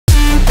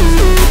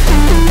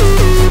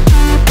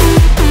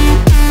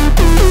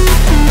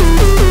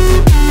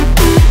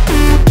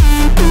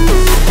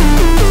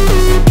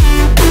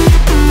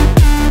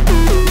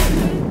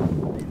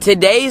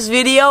Today's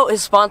video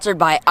is sponsored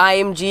by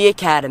IMG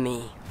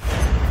Academy,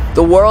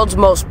 the world's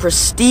most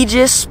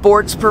prestigious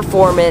sports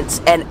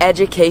performance and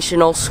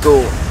educational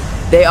school.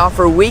 They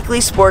offer weekly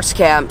sports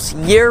camps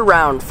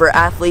year-round for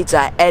athletes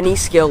at any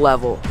skill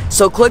level.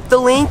 So click the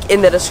link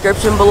in the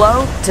description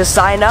below to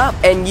sign up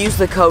and use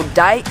the code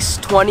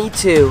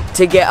Dyches22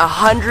 to get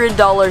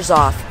 $100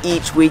 off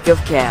each week of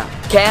camp.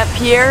 Camp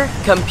here,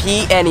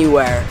 compete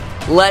anywhere.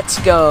 Let's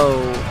go.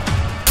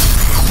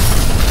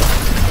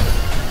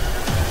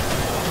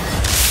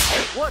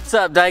 What's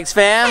up, Dykes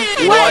fam?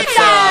 What's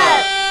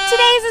up?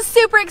 Today is a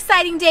super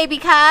exciting day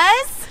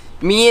because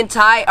me and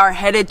Ty are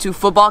headed to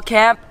football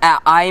camp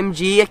at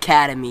IMG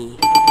Academy.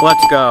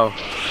 Let's go.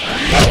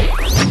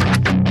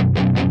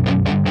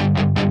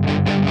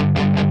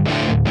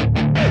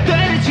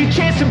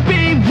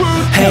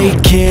 Hey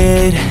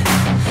kid,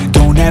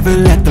 don't ever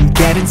let them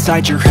get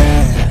inside your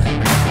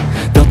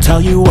head. They'll tell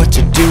you what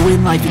to do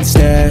in life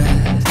instead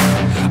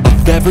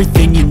of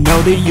everything you know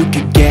that you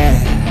could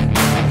get.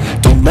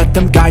 Don't let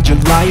them guide your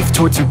life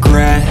towards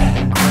regret.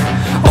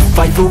 I'll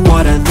fight for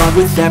what I love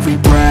with every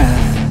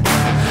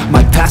breath.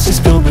 My past is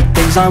filled with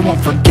things I won't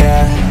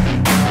forget.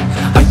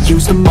 I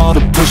use them all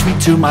to push me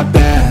to my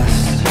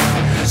best.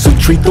 So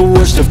treat the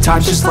worst of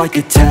times just like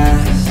a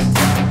test.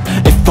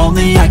 If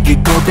only I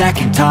could go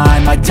back in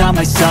time, I'd tell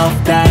myself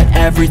that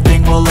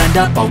everything will end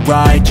up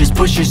alright. Just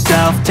push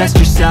yourself, test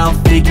yourself,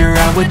 figure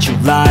out what you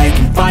like,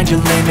 and find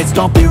your limits,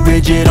 don't be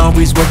rigid,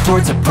 always work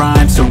towards a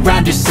prime.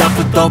 Surround yourself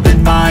with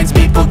open minds,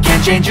 people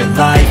can change your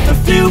life. A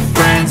few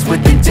friends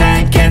with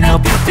intent can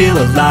help you feel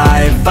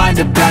alive. Find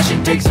a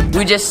passion, take some time.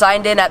 We just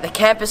signed in at the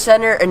campus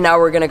center and now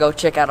we're gonna go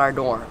check out our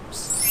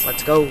dorms.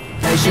 Let's go.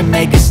 They should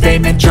make a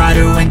statement, try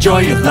to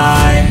enjoy your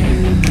life.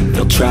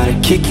 They'll try to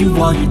kick you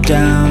while you're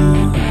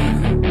down.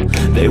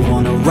 They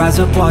wanna rise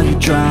up while you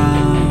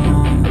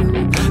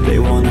drown. They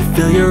wanna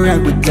fill your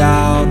head with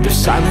doubt. They're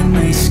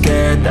silently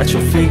scared that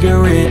you'll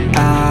figure it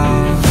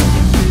out.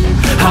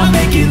 I'll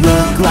make it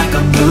look like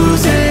I'm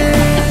losing.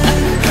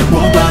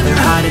 Won't bother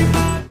hiding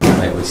my...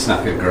 Wait, we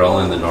snuck a girl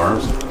in the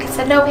dorms? I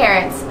said no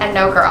parents and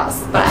no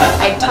girls, but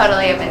I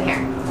totally have been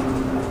here.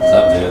 What's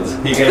up, dudes?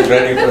 You guys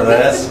ready for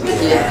this?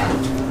 Yeah.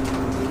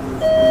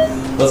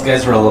 Those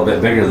guys were a little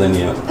bit bigger than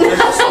you.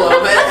 Just a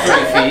little bit.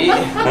 3 feet.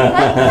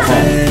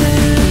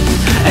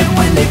 And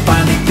when they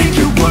finally think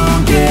you're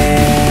wounded,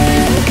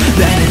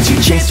 then it's your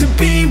chance to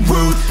be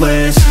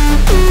ruthless.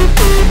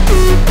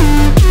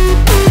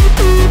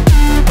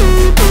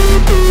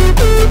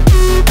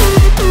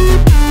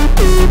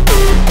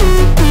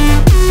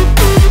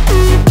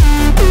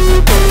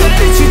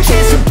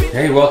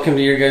 Hey, welcome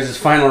to your guys'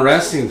 final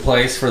resting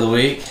place for the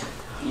week.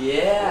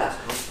 Yeah.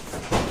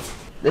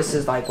 This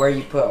is like where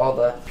you put all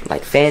the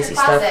like fancy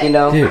stuff, you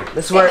know. Dude.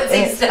 This is where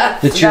Fancy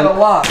stuff. It's you got a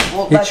lock.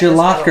 It's your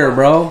locker,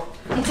 bro.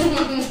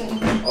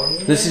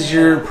 This is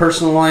your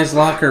personalized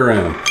locker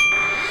room.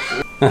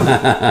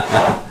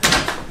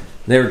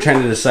 They were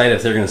trying to decide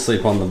if they're going to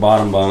sleep on the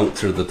bottom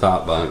bunks or the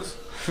top bunks.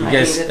 You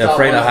guys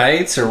afraid of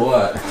heights or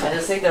what? I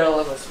just think they're a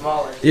little bit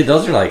smaller. Dude,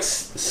 those are like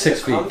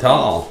 6 feet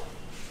tall.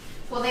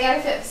 Well, they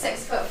gotta fit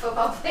 6-foot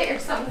football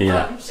players on the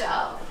bottom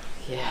shelf.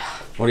 Yeah.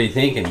 What are you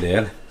thinking,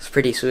 dude? It's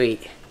pretty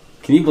sweet.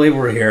 Can you believe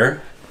we're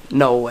here?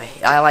 No way.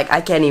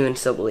 I can't even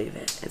still believe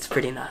it. It's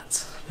pretty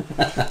nuts.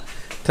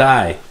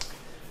 Ty,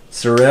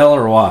 surreal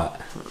or what?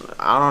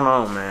 I don't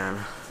know,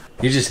 man.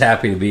 You're just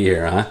happy to be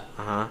here, huh?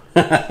 Uh-huh.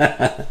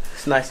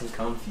 It's nice and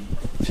comfy.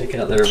 Check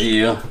out their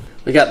view.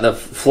 We got the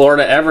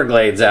Florida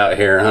Everglades out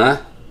here,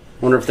 huh?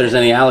 Wonder if there's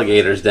any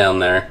alligators down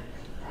there.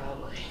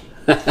 Probably.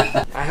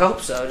 I hope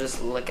so.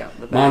 Just look out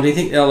the back. Mom, do you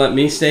think they'll let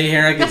me stay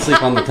here? I could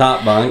sleep on the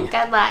top bunk.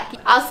 Good luck.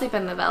 I'll sleep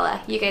in the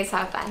villa. You guys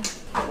have fun.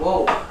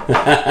 Whoa.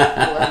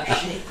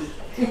 That's shaky.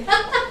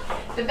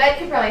 The bed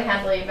could probably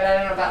handle you, but I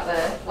don't know about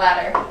the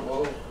ladder.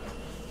 Whoa.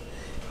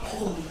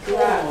 Holy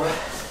crap.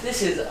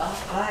 This is up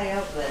high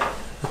up there.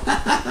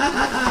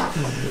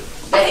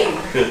 Dang.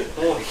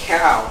 Holy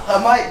cow.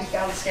 I might be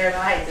kind of scared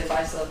of heights if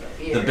I slept up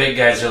here. The big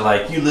guys are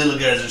like, you little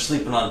guys are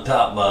sleeping on the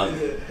top bunk.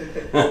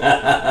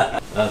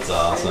 That's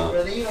awesome.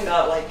 They even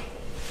got like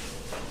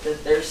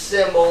their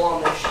symbol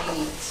on the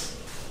sheets.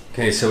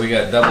 Okay, so we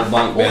got double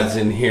bunk beds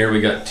in here. We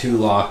got 2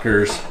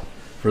 lockers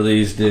for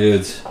these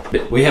dudes.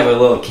 We have a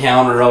little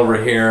counter over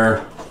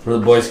here where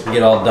the boys can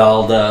get all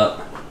dolled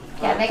up.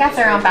 Yeah, they got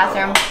their own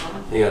bathroom.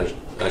 You got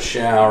a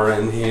shower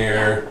in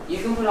here. You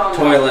can put on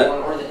Toilet. the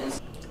one or the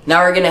inside.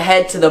 Now we're gonna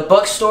head to the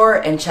bookstore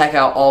and check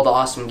out all the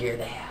awesome gear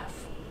they have.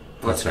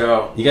 Let's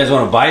go. You guys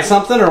want to buy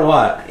something or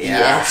what? Yeah.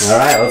 Yes. All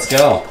right, let's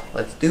go.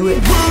 Let's do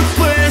it.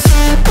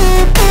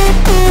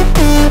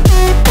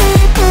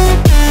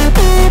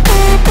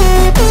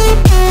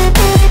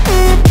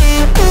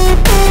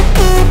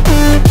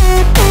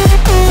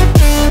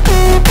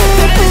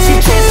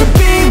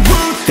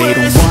 They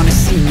don't wanna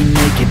see me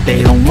naked,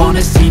 they don't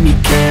wanna see me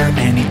care.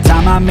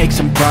 Anytime I make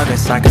some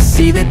progress, I can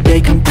see that they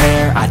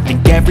compare. I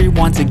think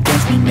everyone's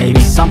against me, maybe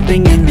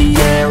something in the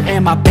air.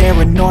 Am I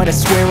paranoid? I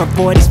swear a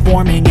void is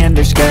forming and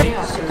they're scared.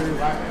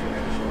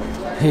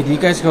 Hey, do you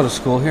guys go to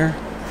school here?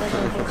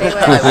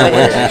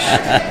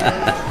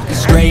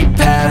 Straight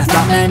path,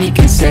 not many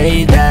can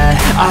say that.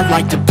 I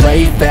like to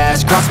play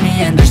fast, cross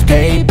me and there's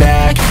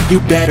payback. You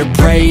better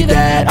pray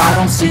that I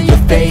don't see your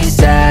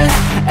face at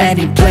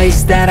any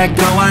place that I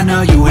go. I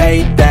know you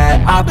hate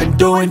that. I've been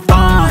doing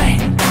fine,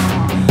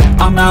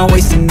 I'm not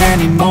wasting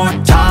any more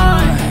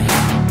time.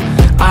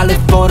 I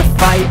live for the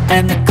fight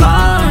and the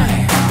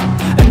climb,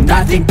 and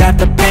I think that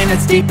the pain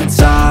that's deep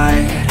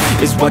inside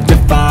is what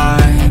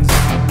defines.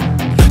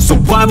 So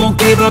I won't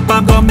give up,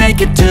 I'm gonna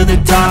make it to the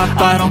top.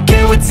 I don't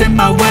care what's in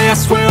my way, I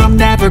swear I'm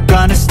never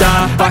gonna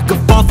stop. I could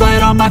fall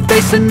flat on my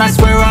face and I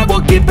swear I will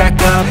get back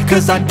up,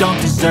 cause I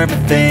don't deserve a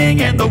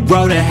thing and the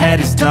road ahead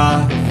is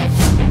tough.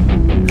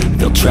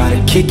 They'll try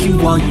to kick you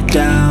while you're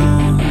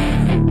down,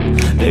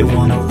 they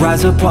wanna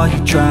rise up while you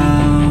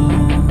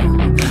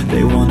drown.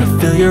 They wanna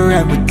fill your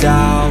head with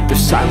doubt, they're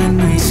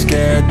silently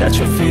scared that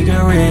you'll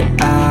figure it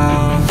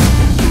out.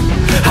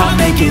 I'll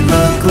make it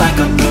look like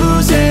I'm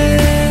losing,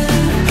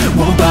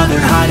 won't bother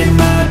hiding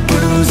my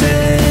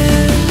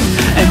bruises.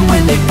 And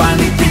when they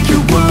finally think you're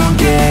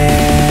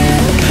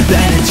wounded,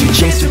 then it's your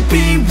chance to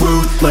be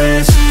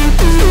ruthless.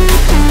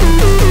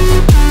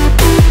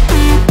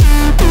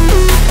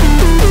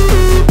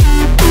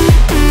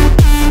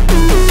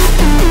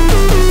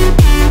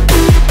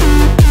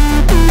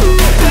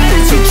 Then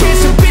it's your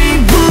chance to be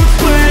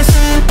ruthless.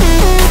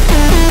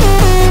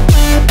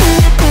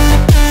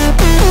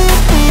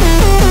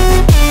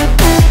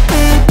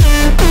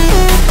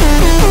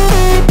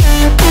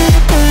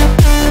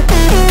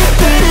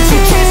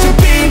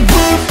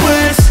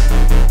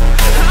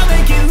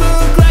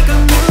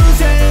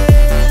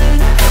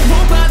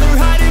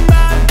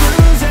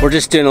 We're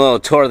just doing a little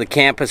tour of the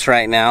campus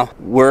right now.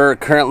 We're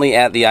currently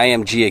at the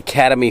IMG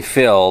Academy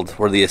field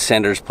where the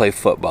Ascenders play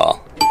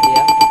football.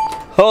 Yeah.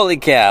 Holy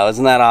cow,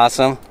 isn't that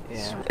awesome?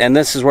 Yeah. And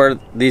this is where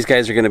these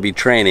guys are going to be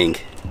training.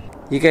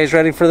 You guys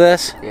ready for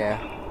this? Yeah.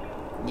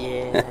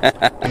 Yeah.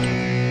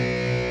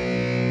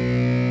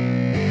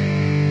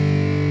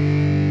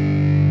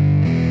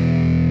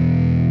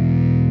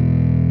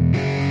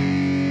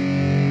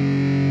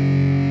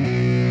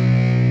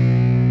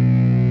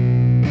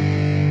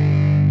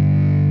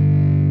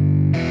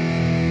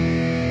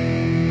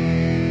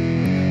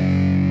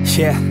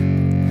 Yeah,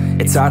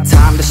 it's our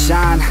time to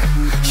shine.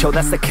 Show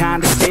that's the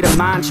kind of state of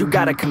mind you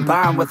gotta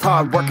combine with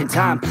hard work and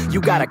time. You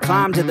gotta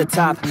climb to the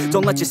top.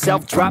 Don't let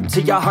yourself drop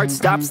till your heart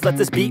stops. Let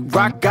this beat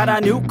rock. Got a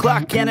new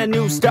clock and a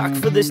new stock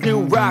for this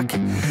new rock.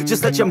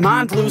 Just let your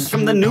mind loose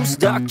from the new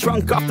stock.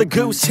 Drunk off the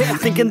goose,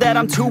 thinking that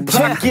I'm too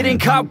pop. Getting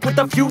caught with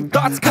a few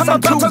thoughts cause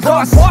I'm too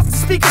lost. Off the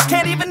speakers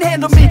can't even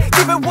handle me.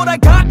 Give it what I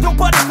got,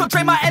 nobody's gonna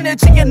drain my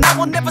energy. And I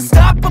will never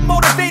stop, I'm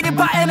motivated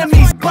by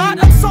enemies.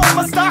 But I'm sold,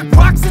 my stock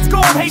rocks, it's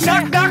gold. Hey,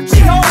 knock, knock, she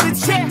home,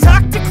 it's shit,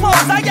 talk to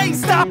close. I ain't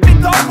stopping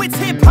though, it's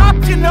hip-hop,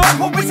 you know,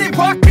 or is it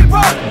rock and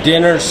roll?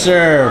 Dinner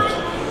served.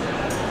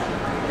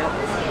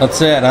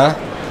 That's it, huh?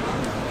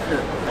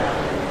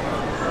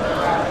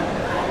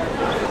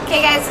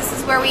 Okay guys, this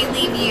is where we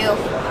leave you.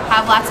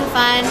 Have lots of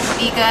fun,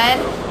 be good,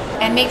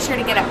 and make sure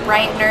to get up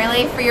bright and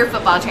early for your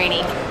football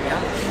training.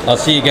 I'll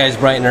see you guys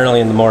bright and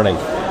early in the morning.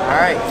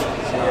 Alright.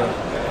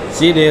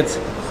 See you, dudes.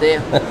 See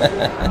ya.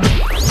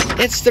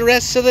 It's the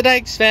rest of the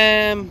Dyches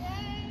fam.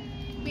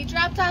 We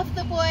dropped off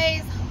the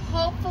boys.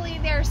 Hopefully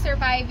they're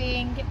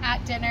surviving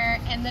at dinner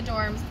in the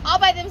dorms, all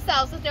by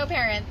themselves with no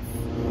parents.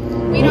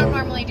 We don't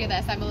normally do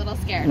this. I'm a little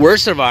scared. We're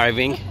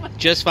surviving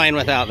just fine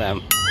without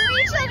them.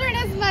 3 children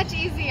is much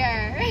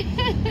easier.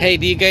 Hey,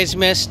 do you guys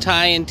miss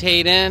Ty and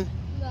Tayden?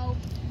 Nope.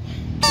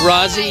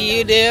 Rosie,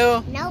 you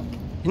do? Nope.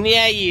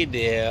 Yeah, you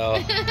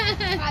do.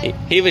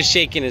 He was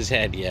shaking his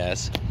head,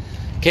 yes.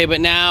 Okay, but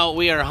now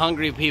we are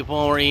hungry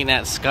people. We're eating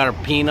at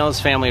Scarpino's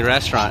Family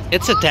Restaurant.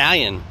 It's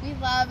Italian. We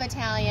love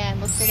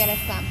Italian. Let's go get us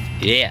some.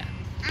 Yeah.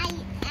 I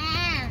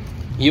am.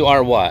 You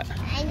are what?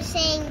 I'm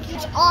saying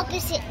it's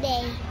opposite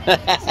day. So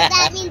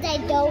that means I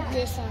don't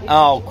listen.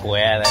 Oh,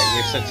 quit it.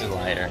 You're such a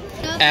liar.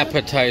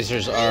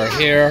 Appetizers are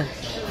here.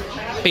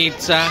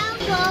 Pizza,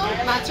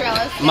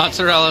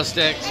 mozzarella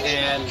sticks,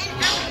 and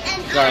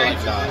garlic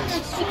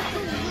dogs.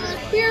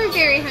 We were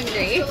very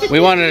hungry. We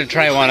wanted to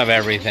try one of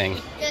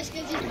everything.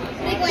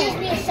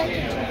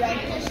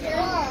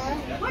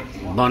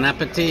 Bon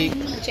appetit.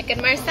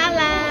 Chicken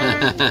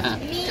marsala.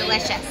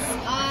 Delicious.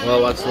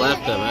 Well, what's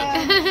left of it?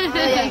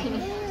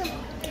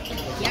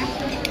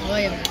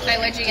 Hi,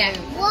 what'd you get?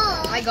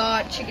 Whoa. I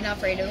got chicken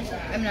Alfredo.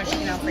 I'm not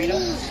chicken Alfredo.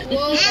 And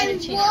Wall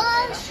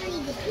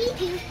Street, the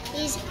peeking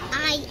is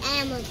I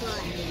am a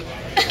god.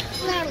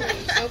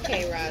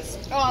 Okay, Ross.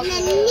 And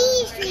then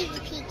me Street,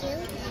 the peeking.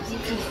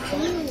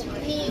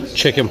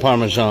 Chicken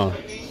Parmesan.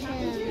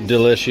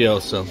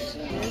 Delicioso.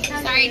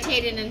 Sorry,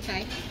 Tayden and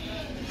Ty.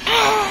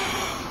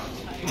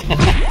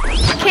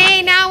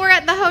 Okay, now we're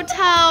at the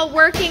hotel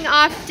working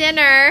off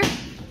dinner.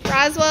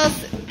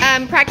 Roswell's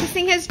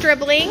practicing his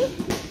dribbling.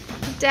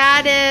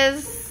 Dad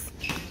is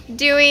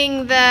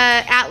doing the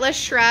Atlas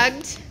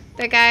Shrugged,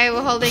 the guy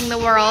holding the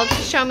world.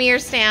 Show me your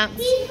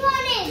stance.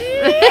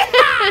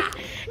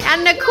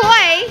 And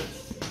Nikoi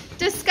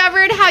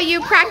discovered how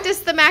you practice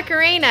the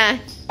Macarena.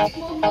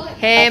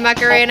 Hey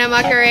Macarena,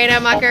 Macarena,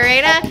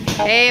 Macarena.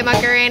 Hey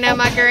Macarena,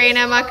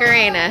 Macarena,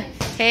 Macarena.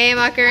 Hey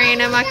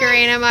Macarena,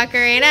 Macarena,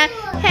 Macarena.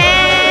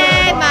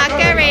 Hey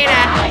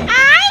Macarena.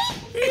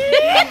 Who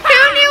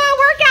knew a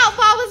workout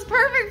ball was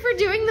perfect for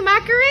doing the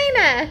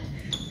Macarena?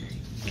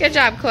 Good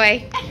job,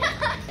 Koi.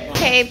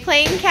 Okay,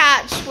 playing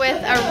catch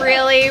with a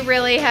really,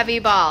 really heavy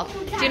ball.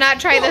 Do not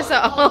try this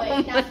at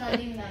home. That's not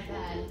even that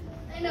bad.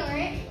 I know,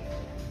 right?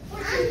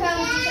 14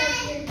 pounds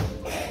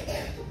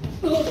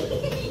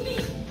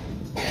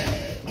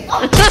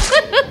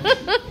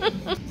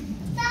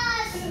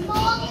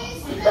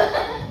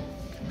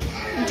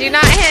Do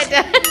not hit.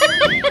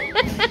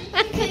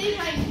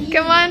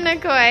 Come on,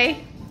 Nikoi.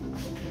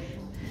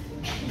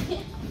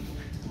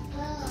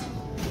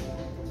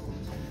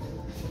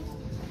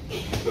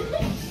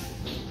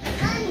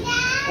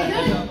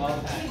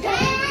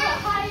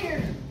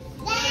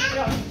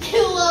 Too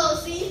low,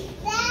 see?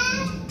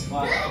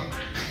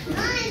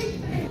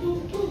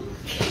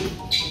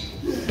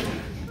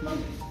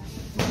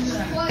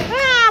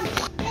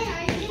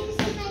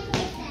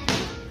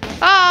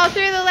 Oh,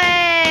 through the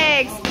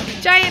legs.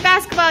 Giant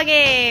basketball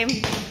game.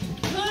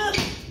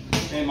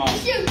 Hey, Mom.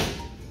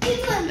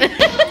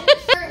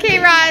 Okay,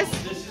 Roz.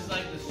 This is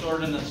like the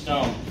sword in the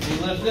stone. You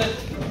lift it.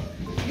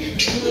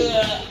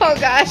 Oh,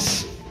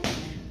 gosh.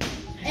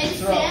 And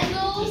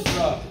sandals.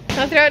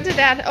 Don't throw it to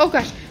Dad. Oh,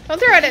 gosh. Don't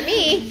throw it at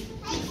me.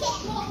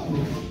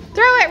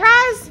 Throw it,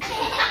 Roz.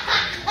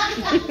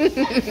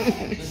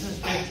 This is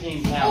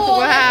 15 pounds.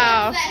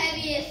 Wow. This one's the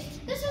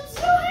heaviest. This one's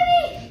so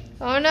heavy.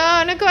 Oh,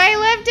 no. Nikoi,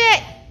 lift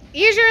it.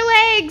 Use your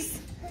legs.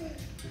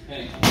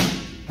 Hey,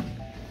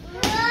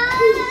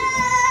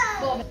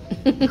 Whoa.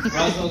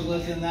 Russell's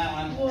lifting that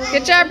one.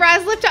 Good job,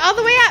 Roz. Lift it all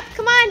the way up.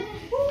 Come on.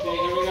 Okay,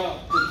 here we go.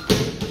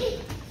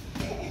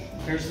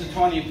 Here's the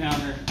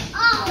 20-pounder.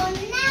 Oh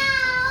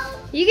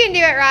no. You can do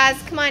it, Roz.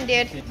 Come on,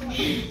 dude.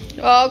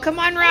 Oh, come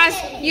on, Roz.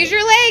 Use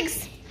your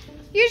legs.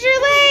 Use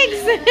your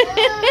legs.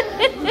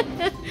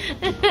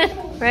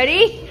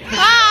 Ready?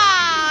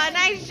 Ah,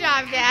 nice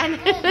job, Dad.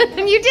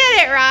 You did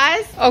it,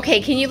 Roz.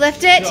 Okay, can you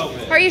lift it? So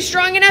big. Are you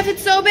strong enough?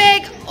 It's so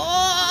big.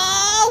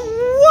 Oh,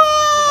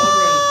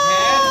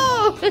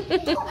 whoa.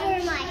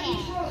 Over my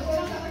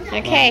head.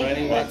 Okay,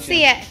 Ready? let's Watch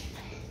see it.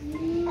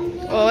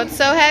 Oh, it's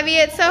so heavy.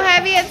 It's so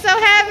heavy. It's so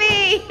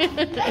heavy.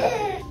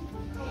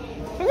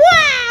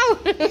 Wow.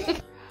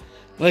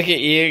 Look at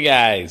you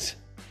guys.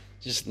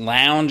 Just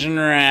lounging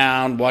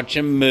around,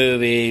 watching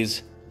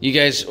movies. You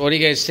guys, what do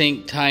you guys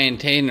think Ty and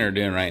Taylor are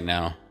doing right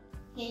now?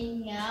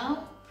 Hanging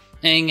out.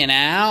 Hanging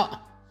out?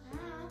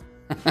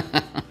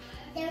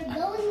 They're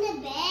going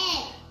to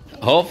bed.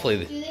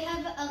 Hopefully. Do they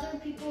have other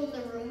people in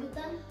the room with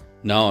them?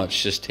 No,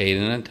 it's just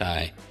Taylor and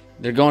Ty.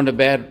 They're going to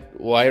bed.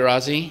 Why,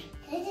 Rosie?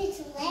 Because it's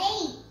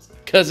late.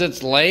 Because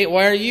it's late?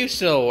 Why are you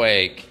still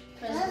awake?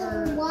 Because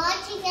we're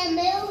watching a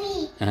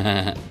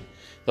movie.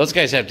 Those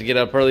guys have to get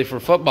up early for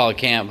football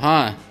camp,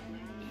 huh?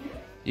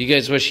 You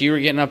guys wish you were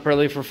getting up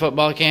early for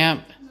football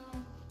camp?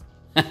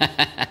 No.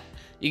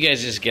 You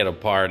guys just get a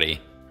party.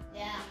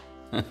 Yeah.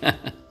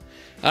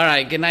 All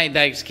right, good night,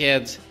 Dykes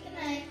kids. Good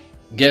night.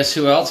 Guess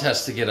who else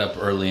has to get up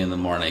early in the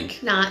morning?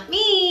 Not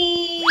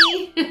me.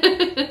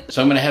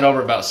 So I'm going to head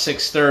over about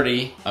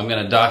 6:30. I'm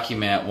going to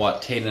document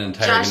what Taylor and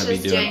Ty are Josh going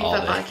to be is doing doing all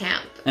football day.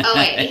 camp. Oh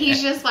wait,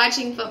 he's just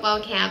watching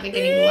football camp and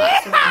getting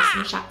lots of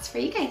awesome shots for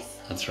you guys.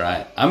 That's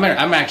right. I'm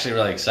actually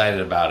really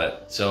excited about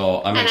it.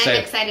 So I'm And excited.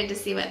 I'm excited to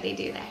see what they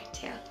do there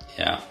too.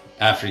 Yeah,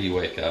 after you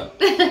wake up.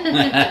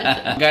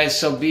 Guys,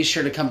 so be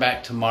sure to come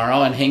back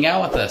tomorrow and hang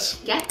out with us.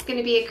 Yeah, it's going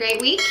to be a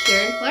great week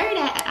here in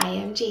Florida at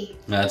IMG.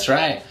 That's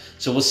right.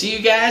 So we'll see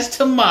you guys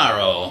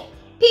tomorrow.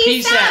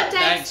 Peace out,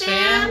 Dykes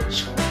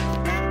Dykes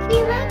fam. We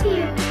love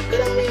you.